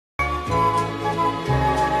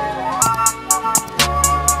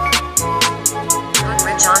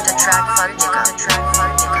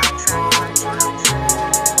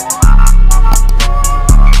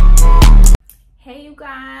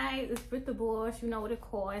Brit the Boss, you know what it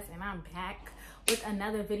costs, and I'm back with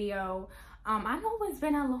another video. I know it's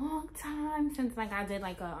been a long time since like I did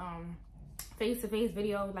like a face-to-face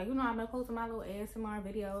video. Like, you know, I've been posting my little ASMR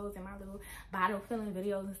videos and my little bottle filling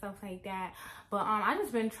videos and stuff like that. But I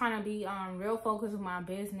just been trying to be real focused with my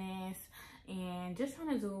business and just trying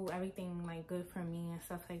to do everything like good for me and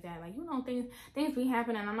stuff like that. Like, you know, things be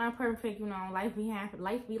happening. I'm not perfect, you know, life be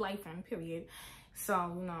lifing, period.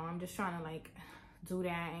 So, you know, I'm just trying to like do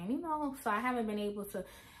that. And, you know, so I haven't been able to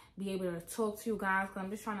talk to you guys because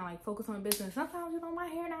I'm just trying to like focus on business. Sometimes, you know, my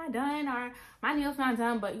hair not done or my nails not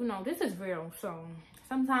done, but you know, this is real. So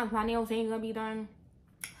sometimes my nails ain't gonna be done.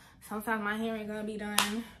 Sometimes my hair ain't gonna be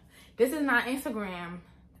done. This is not Instagram.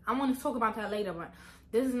 I want to talk about that later, but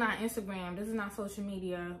this is not Instagram. This is not social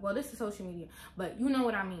media. Well, this is social media, but you know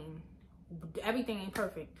what I mean. Everything ain't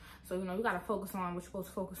perfect. So, you know, you got to focus on what you're supposed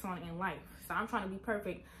to focus on in life. So I'm trying to be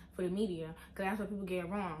perfect for the media because that's what people get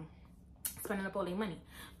wrong. Spending up all their money.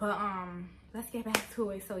 But let's get back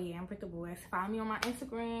to it. So yeah, I'm Brit the Boss. Follow me on my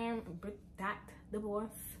Instagram, Brit.TheBoss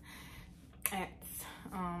at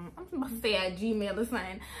I'm about to say at Gmail or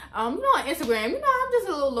something. You know, on Instagram, you know, I'm just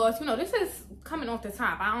a little lost. You know, this is coming off the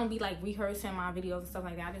top. I don't be like rehearsing my videos and stuff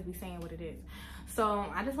like that. I just be saying what it is. So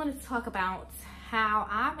I just wanted to talk about how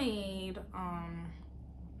I made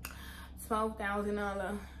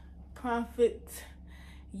 $12,000 profit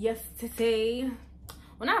yesterday.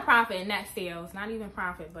 Well, not profit in net sales, not even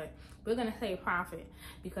profit, but we're gonna say profit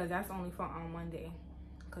because that's only for on Monday,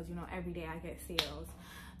 because you know every day I get sales.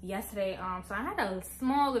 Yesterday, so I had a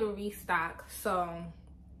small little restock. So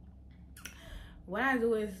what I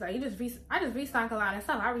do is like I just restock a lot of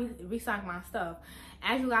stuff. I restock my stuff.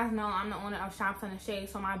 As you guys know, I'm the owner of Shops on the Shade,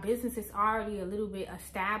 so my business is already a little bit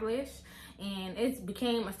established, and it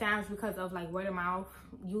became established because of like word of mouth,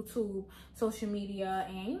 YouTube, social media,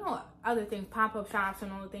 and you know, other things, pop-up shops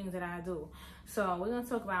and all the things that I do. So we're gonna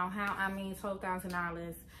talk about how I made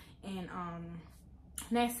 $12,000 in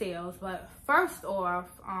net sales. But first off,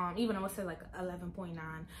 even though it says like 11.9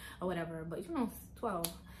 or whatever, but you know, it's 12.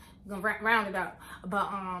 We're gonna round it up. But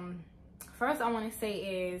first I want to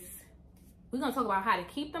say is we're gonna talk about how to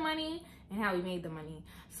keep the money and how we made the money.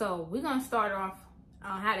 So we're gonna start off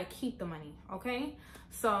how to keep the money. Okay,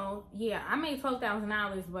 so yeah, I made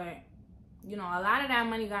 $12,000, but you know, a lot of that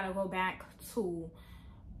money gotta go back to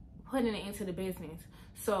putting it into the business.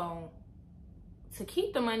 So to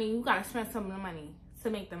keep the money, you gotta spend some of the money to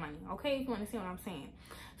make the money. Okay, if you understand what I'm saying.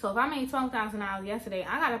 So if I made $12,000 yesterday,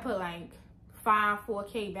 I gotta put like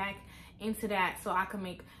 4K back into that so I can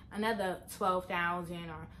make another 12,000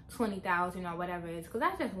 or 20,000 or whatever it is, because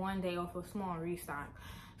that's just one day off a small restock.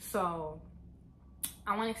 So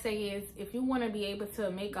I want to say is, if you want to be able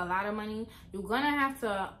to make a lot of money, you're gonna have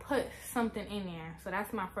to put something in there. So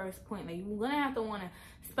that's my first point. Like, you're gonna have to want to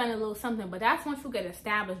spend a little something, but that's once you get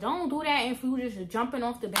established. Don't do that if you just jumping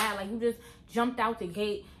off the bat, like you just jumped out the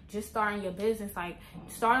gate just starting your business. Like,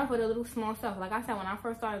 start off with a little small stuff. Like I said, when I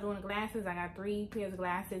first started doing the glasses, I got 3 pairs of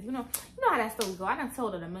glasses. You know how that story go. I done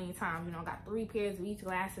told it a million times. You know, I got 3 pairs of each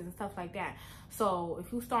glasses and stuff like that. So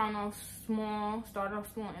if you start off small,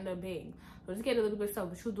 end up big. So just get a little bit of stuff,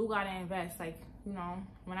 but you do gotta invest. Like, you know,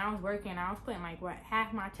 when I was working, I was putting like what,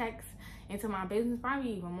 half my checks into my business,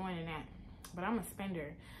 probably even more than that. But I'm a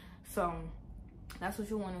spender, so that's what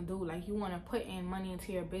you want to do. Like, you want to put in money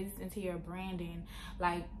into your business, into your branding.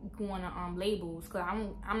 Like, you want to labels, because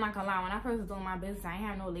I'm not gonna lie, when I first was doing my business, I ain't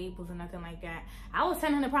have no labels or nothing like that. I was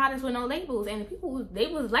sending the products with no labels, and the people, they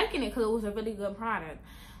was liking it because it was a really good product.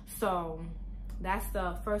 So that's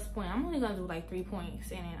the first point. I'm only gonna do like 3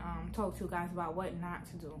 points and then talk to you guys about what not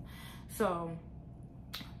to do. So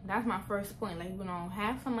that's my first point. Like, you know,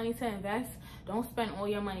 have some money to invest. Don't spend all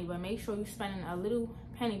your money, but make sure you're spending a little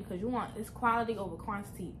penny, because you want, it's quality over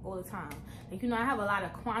quantity all the time. Like, you know, I have a lot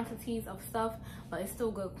of quantities of stuff, but it's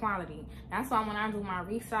still good quality. That's why when I do my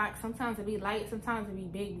restock, sometimes it be light, sometimes it be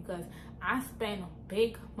big, because I spend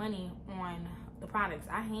big money on the products.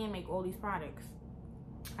 I hand make all these products.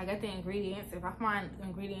 I get the ingredients. If I find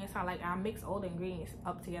ingredients I like, I mix all the ingredients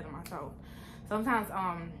up together myself. Sometimes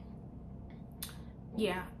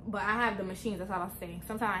yeah, but I have the machines, that's all I'll say.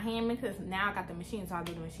 Sometimes I hand mix it. Now I got the machines, so I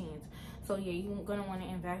do the machines. So yeah, you're gonna want to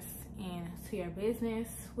invest into your business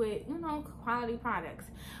with, you know, quality products.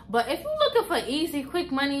 But if you're looking for easy, quick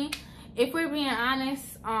money, if we're being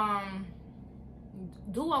honest,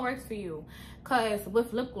 do what works for you. Cause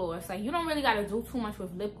with lip gloss, like, you don't really gotta do too much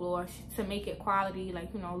with lip gloss to make it quality.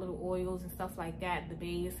 Like, you know, little oils and stuff like that, the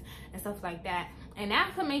base and stuff like that, and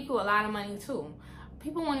that could make you a lot of money too.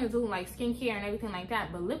 People want to do like skincare and everything like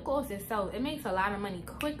that, but lip gloss itself, it makes a lot of money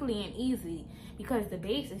quickly and easy because the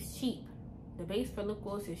base is cheap. The base for lip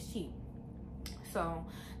gloss is cheap. So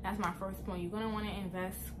that's my first point. You're gonna want to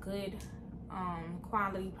invest good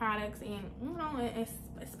quality products, and you know, and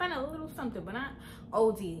spend a little something, but not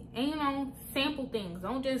OD. And you know, sample things.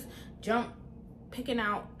 Don't just jump picking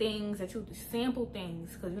out things that you sample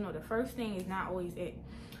things, because you know the first thing is not always it.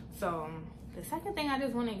 So the second thing I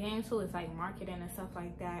just want to get into is like marketing and stuff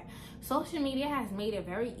like that. Social media has made it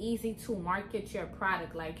very easy to market your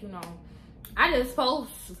product. Like, you know, I just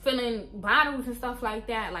post filling bottles and stuff like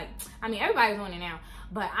that. Like, I mean, everybody's doing it now,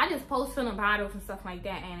 but I just post filling bottles and stuff like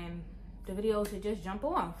that, and the videos would just jump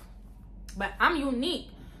off. But I'm unique,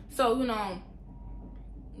 so you know,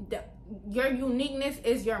 your uniqueness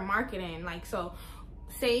is your marketing. Like, so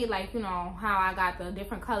say like, you know, how I got the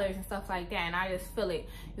different colors and stuff like that, and I just fill it,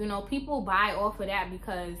 you know, people buy off of that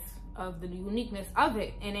because of the uniqueness of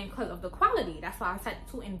it, and then because of the quality. That's why I said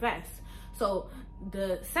to invest. So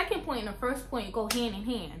the second point and the first point go hand in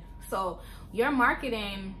hand. So your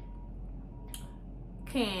marketing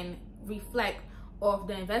can reflect off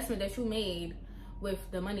the investment that you made with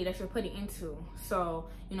the money that you're putting into. So,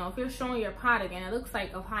 you know, if you're showing your product and it looks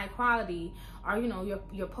like of high quality, or you know,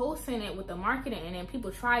 you're posting it with the marketing, and then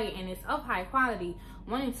people try it and it's of high quality,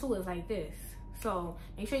 1 and 2 is like this. So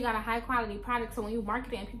make sure you got a high quality product, so when you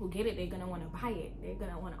market it and people get it, they're gonna want to buy it. They're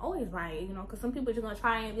gonna want to always buy it, you know, because some people are just gonna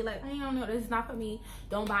try it and be like, I don't know, this is not for me,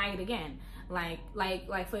 don't buy it again. Like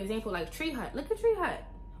for example, like Tree Hut. Look at Tree Hut.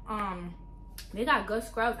 They got good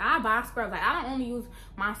scrubs. I buy scrubs. Like, I don't only use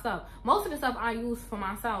my stuff. Most of the stuff I use for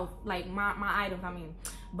myself, like my items, I mean.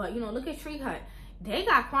 But, you know, look at Tree Hut. They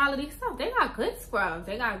got quality stuff. They got good scrubs.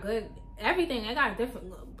 They got good everything. They got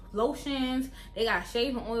different lotions. They got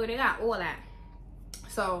shaving oil. They got all that.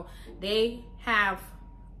 So they have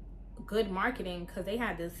good marketing, because they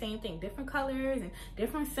have the same thing, different colors and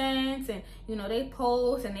different scents, and you know, they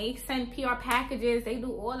post and they send PR packages, they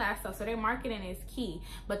do all that stuff. So their marketing is key,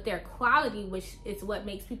 but their quality, which is what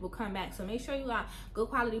makes people come back. So make sure you got good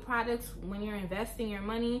quality products when you're investing your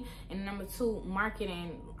money. And number 2,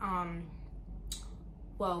 marketing.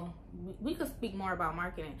 Well, we could speak more about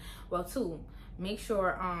marketing. Well, 2, make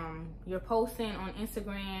sure you're posting on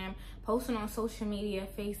Instagram, posting on social media,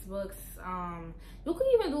 Facebooks. You could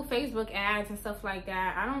even do Facebook ads and stuff like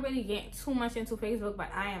that. I don't really get too much into Facebook,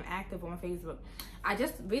 but I am active on Facebook. I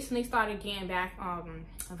just recently started getting back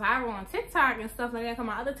viral on TikTok and stuff like that, because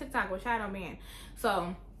my other TikTok was shadow banned.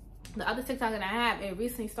 So the other TikTok that I have, it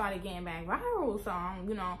recently started getting back viral. So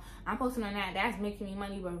you know, I'm posting on that. That's making me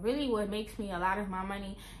money. But really what makes me a lot of my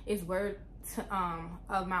money is word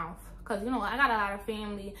of mouth. Because, you know, I got a lot of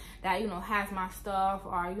family that, you know, has my stuff,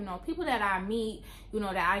 or, you know, people that I meet, you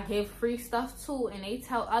know, that I give free stuff to, and they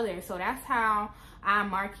tell others. So that's how I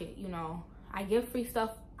market, you know. I give free stuff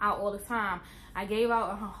out all the time. I gave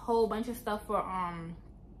out a whole bunch of stuff for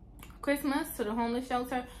Christmas to the homeless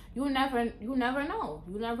shelter. You never know.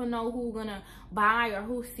 You never know who's gonna buy or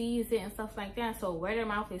who sees it and stuff like that. So word of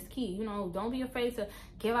mouth is key. You know, don't be afraid to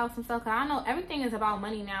give out some stuff. 'Cause I know everything is about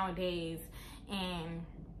money nowadays, and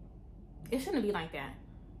it shouldn't be like that.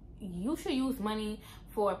 You should use money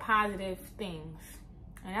for positive things,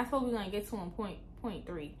 and that's what we're gonna get to in point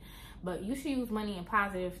 3. But you should use money in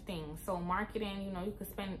positive things. So marketing, you know, you could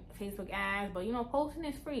spend Facebook ads, but you know, posting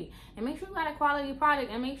is free. And make sure you got a quality product,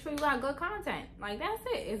 and make sure you got good content. Like, that's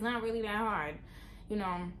it. It's not really that hard, you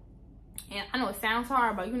know. And I know it sounds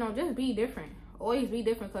hard, but you know, just be different. Always be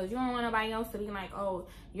different, because you don't want nobody else to be like, oh,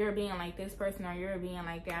 you're being like this person, or you're being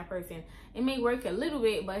like that person. It may work a little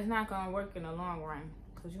bit, but it's not gonna work in the long run,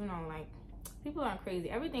 because you know, like, people are crazy.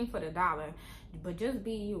 Everything for the dollar. But just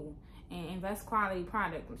be you and invest quality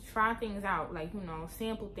products. Try things out, like, you know,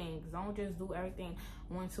 sample things. Don't just do everything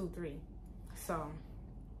 1, 2, 3. So,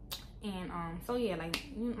 and so yeah,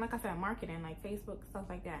 like I said, marketing, like Facebook, stuff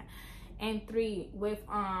like that. And 3, with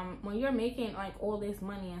when you're making like all this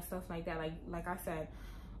money and stuff like that, like I said,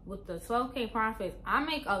 with the 12K profits, I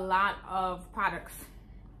make a lot of products.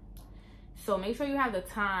 So make sure you have the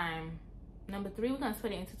time. Number 3, we're gonna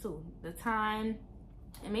split it into 2. The time,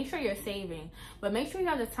 and make sure you're saving. But make sure you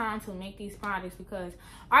have the time to make these products, because,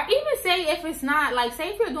 or even say if it's not, like, say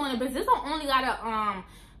if you're doing a business, this don't only gotta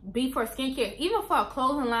be for skincare, even for a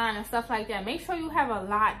clothing line and stuff like that. Make sure you have a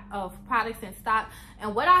lot of products in stock.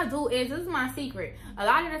 And what I do is, this is my secret. A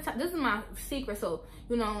lot of the time, this is my secret. So,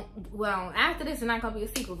 you know, well, after this, it's not gonna be a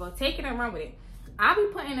secret, but take it and run with it. I'll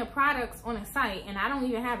be putting the products on a site, and I don't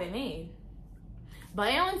even have it made.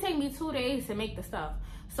 But it only take me 2 days to make the stuff.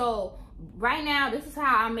 So right now, this is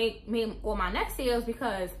how I make all my net sales,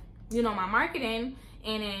 because, you know, my marketing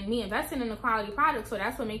and then me investing in the quality product. So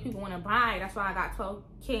that's what makes people want to buy. That's why I got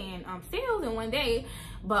 12K in sales in 1 day.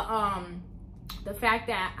 But the fact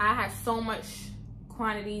that I have so much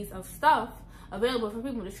quantities of stuff available for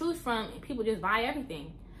people to choose from, and people just buy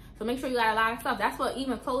everything. So make sure you got a lot of stuff. That's what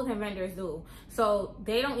even clothing vendors do. So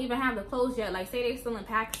they don't even have the clothes yet. Like say they still in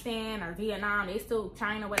Pakistan or Vietnam, they still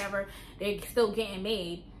China, whatever, they're still getting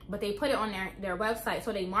made. But they put it on their website.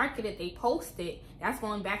 So they market it, they post it. That's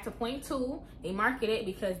going back to point 2. They market it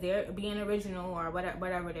because they're being original or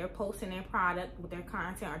whatever. They're posting their product with their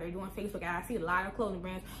content, or they're doing Facebook ads. I see a lot of clothing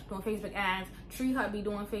brands doing Facebook ads. Tree Hut be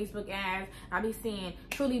doing Facebook ads. I be seeing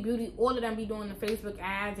Truly Beauty, all of them be doing the Facebook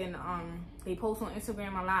ads, and they post on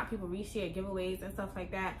Instagram a lot. People reshare giveaways and stuff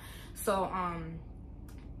like that. So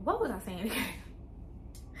what was I saying?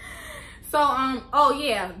 So, oh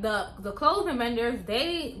yeah, the clothing vendors,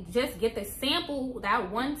 they just get the sample, that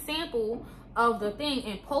one sample of the thing,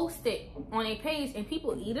 and post it on a page, and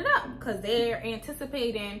people eat it up because they're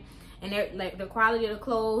anticipating, and they're like the quality of the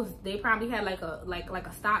clothes. They probably had like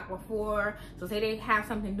a stock before. So say they have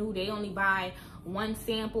something new, they only buy one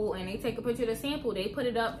sample, and they take a picture of the sample, they put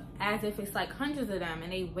it up as if it's like hundreds of them,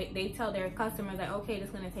 and they tell their customers that, okay, this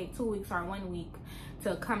is gonna take 2 weeks or 1 week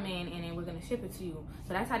to come in, and then we're gonna ship it to you.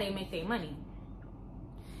 So that's how they make their money.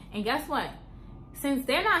 And guess what? Since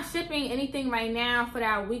they're not shipping anything right now for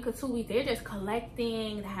that week or 2 weeks, they're just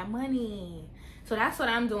collecting that money. So that's what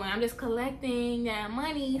I'm doing. I'm just collecting that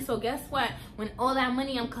money. So guess what? When all that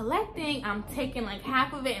money I'm collecting, I'm taking like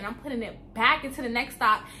half of it and I'm putting it back into the next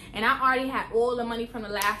stock. And I already had all the money from the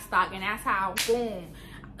last stock, and that's how, boom,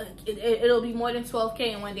 it'll be more than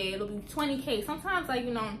 12K in one day. It'll be 20K. Sometimes, like,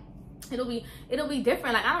 you know, it'll be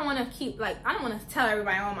different. Like, I don't want to keep, like, I don't want to tell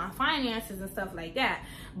everybody all my finances and stuff like that.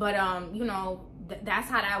 But you know, that's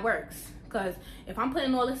how that works. Because if I'm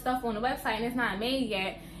putting all this stuff on the website and it's not made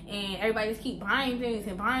yet, and everybody just keep buying things,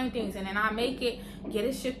 and then I make it, get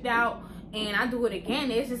it shipped out, and I do it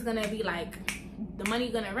again, it's just gonna be like, the money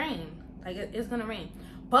gonna rain. Like, it's gonna rain.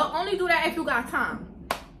 But only do that if you got time.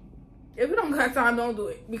 If you don't got time, don't do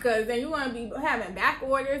it, because then you're gonna be having back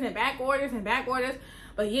orders and back orders and back orders.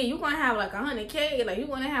 But yeah, you're gonna have like 100K, like you're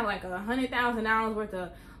gonna have like $100,000 worth of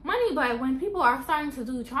money. But when people are starting to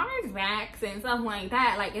do chargebacks and stuff like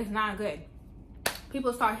that, like, it's not good.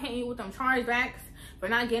 People start hitting you with them chargebacks for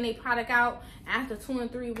not getting a product out after 2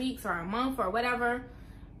 and 3 weeks or a month or whatever.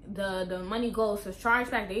 The money goes to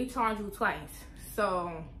chargeback. They charge you twice.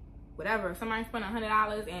 So whatever, somebody spent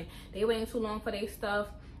 $100 and they waiting too long for their stuff,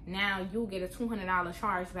 now you get a $200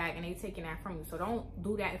 charge back, and they taking that from you. So don't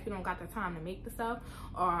do that if you don't got the time to make the stuff,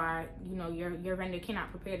 or you know, your vendor cannot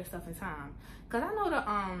prepare the stuff in time. Because I know the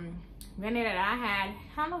vendor that I had,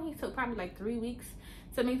 I know he took probably like 3 weeks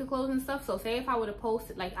to make the clothes and stuff. So say if I would have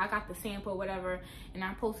posted, like, I got the sample, whatever, and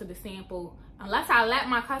I posted the sample, unless I let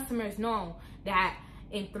my customers know that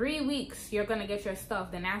in 3 weeks you're gonna get your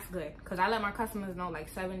stuff, then that's good. Because I let my customers know like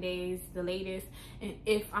 7 days the latest, and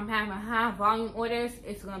if I'm having high volume orders,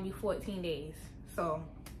 it's gonna be 14 days. So,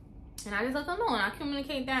 and I just let them know, and I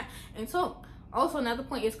communicate that. And so also another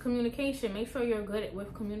point is communication. Make sure you're good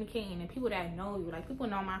with communicating, and people that know you, like, people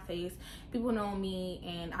know my face, people know me,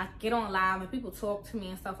 and I get on live and people talk to me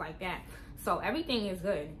and stuff like that. So everything is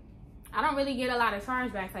good. I don't really get a lot of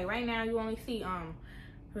chargebacks. Like right now, you only see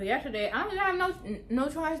for yesterday, I don't even have no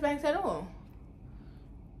chargebacks at all.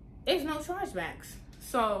 It's no chargebacks.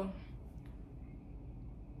 So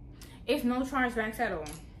it's no chargebacks at all.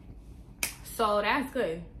 So that's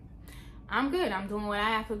good. I'm good. I'm doing what I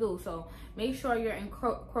have to do. So make sure you're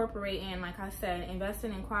incorporating, like I said,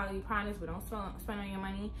 investing in quality products, but don't spend on your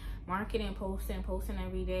money. Marketing, posting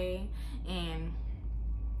every day. And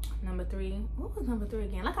number 3, what was number 3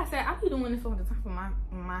 again? Like I said, I be doing this on the top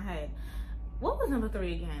of my head. What was number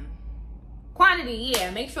 3 again? Quantity,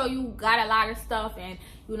 yeah. Make sure you got a lot of stuff, and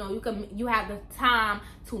you know, you have the time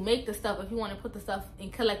to make the stuff if you want to put the stuff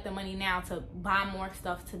and collect the money now to buy more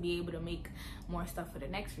stuff to be able to make more stuff for the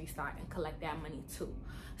next restart and collect that money too.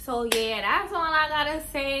 So yeah, that's all I gotta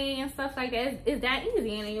say and stuff like that. It's that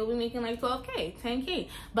easy, and then you'll be making like 12K, 10K.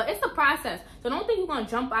 But it's a process, so don't think you're gonna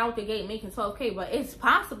jump out the gate making 12K. But it's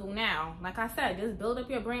possible now. Like I said, just build up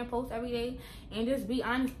your brand, post every day, and just be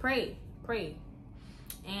honest. Pray.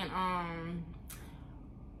 And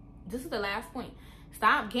this is the last point.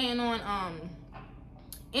 Stop getting on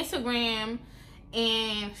Instagram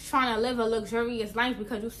and trying to live a luxurious life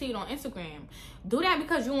because you see it on Instagram. Do that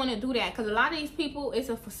because you want to do that. Because a lot of these people, it's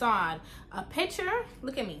a facade. A picture,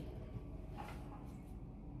 look at me.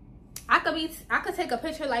 I could take a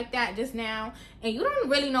picture like that just now, and you don't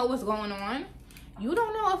really know what's going on. You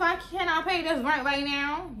don't know if I cannot pay this rent right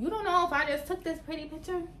now. You don't know if I just took this pretty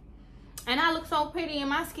picture and I look so pretty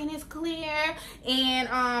and my skin is clear, and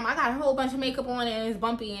I got a whole bunch of makeup on and it's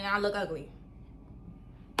bumpy and I look ugly.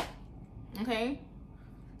 Okay?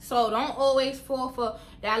 So don't always fall for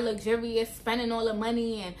that luxurious spending all the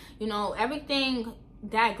money, and you know, everything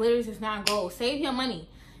that glitters is not gold. Save your money.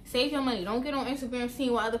 Save your money. Don't get on Instagram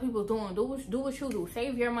seeing what other people doing. Do what you do.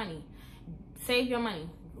 Save your money. Save your money.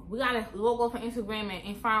 We gotta log off on Instagram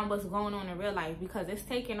and find what's going on in real life, because it's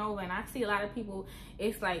taking over. And I see a lot of people,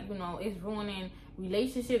 it's like, you know, it's ruining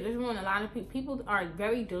relationships. It's ruining a lot of people. People are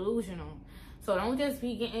very delusional. So don't just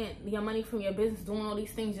be getting your money from your business, doing all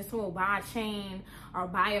these things just to buy a chain or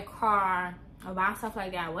buy a car or buy stuff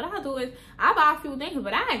like that. What I do is I buy a few things,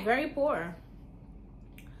 but I act very poor.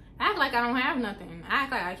 I act like I don't have nothing. I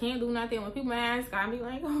act like I can't do nothing. When people ask, I be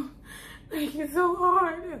like, oh, like, it's so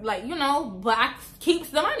hard. Like, you know, but I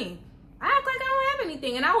keeps the money. I act like I don't have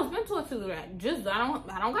anything, and I was meant to do that. Just I don't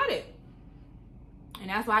got it,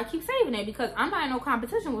 and that's why I keep saving it, because I'm not in no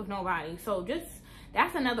competition with nobody. So just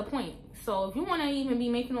that's another point. So if you want to even be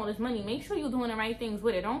making all this money, make sure you're doing the right things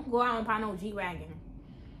with it. Don't go out and buy no G-Wagon.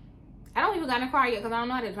 I don't even got a car yet because I don't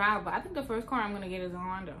know how to drive, but I think the first car I'm gonna get is a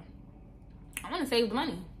Honda. I want to save the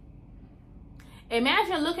money.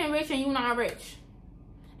 Imagine looking rich and you not rich.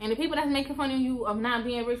 And the people that's making fun of you of not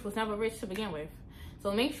being rich was never rich to begin with.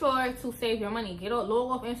 So make sure to save your money. Log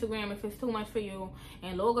off Instagram if it's too much for you.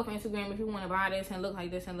 And log off Instagram if you want to buy this and look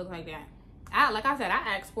like this and look like that. Like I said,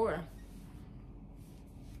 I ask for it.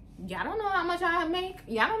 Y'all don't know how much I make.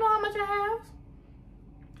 Y'all don't know how much I have.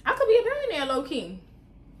 I could be a billionaire low key.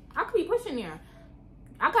 I could be pushing there.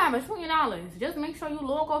 I could have $1 trillion. Just make sure you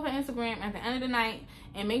log off of Instagram at the end of the night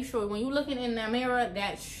and make sure when you're looking in the mirror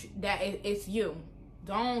that it's you.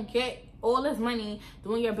 Don't get all this money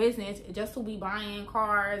doing your business just to be buying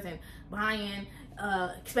cars and buying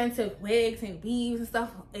expensive wigs and weaves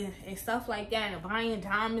and stuff like that, and buying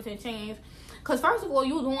diamonds and chains. Because first of all,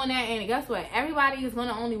 you doing that, and guess what? Everybody is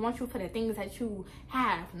gonna only want you for the things that you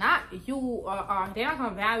have, not you. Or they're not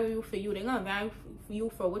gonna value you for you. They're gonna value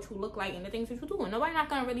you for what you look like and the things that you do. And nobody's not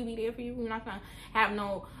gonna really be there for you. You're not gonna have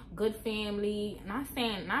no good family.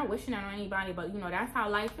 Not wishing that on anybody, but you know that's how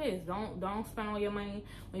life is. Don't spend all your money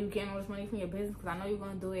when you're getting all this money from your business, because I know you're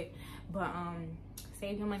gonna do it. But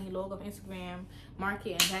save your money, log off Instagram,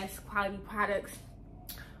 market, invest, quality products,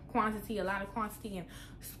 quantity, a lot of quantity, and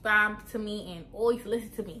subscribe to me, and always listen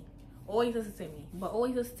to me. Always listen to me, but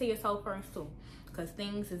always listen to yourself first too, because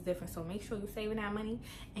things is different. So make sure you're saving that money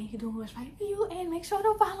and you're doing what's right for you. And make sure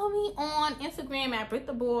to follow me on Instagram at Britt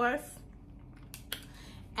the Boss.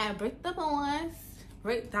 At Britt the Boss,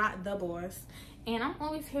 Britt.TheBoss. And I'm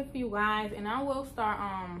always here for you guys, and I will start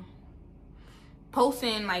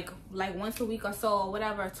posting like once a week or so, or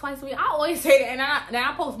whatever, twice a week. I always say that, and then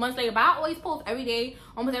I post months later, but I always post every day,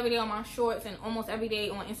 almost every day on my shorts, and almost every day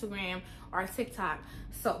on Instagram or TikTok.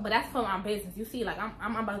 So, but that's for my business. You see, like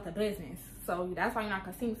I'm about the business, so that's why you're not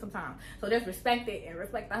gonna see me sometimes. So just respect it and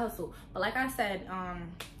respect the hustle. But like I said, I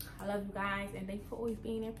love you guys, and thanks for always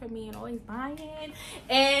being there for me and always buying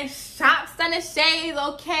and shop Stunna Shades.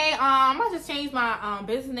 Okay, I might just change my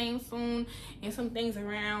business name soon and some things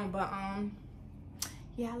around, but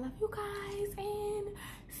yeah, I love you guys, and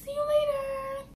see you later.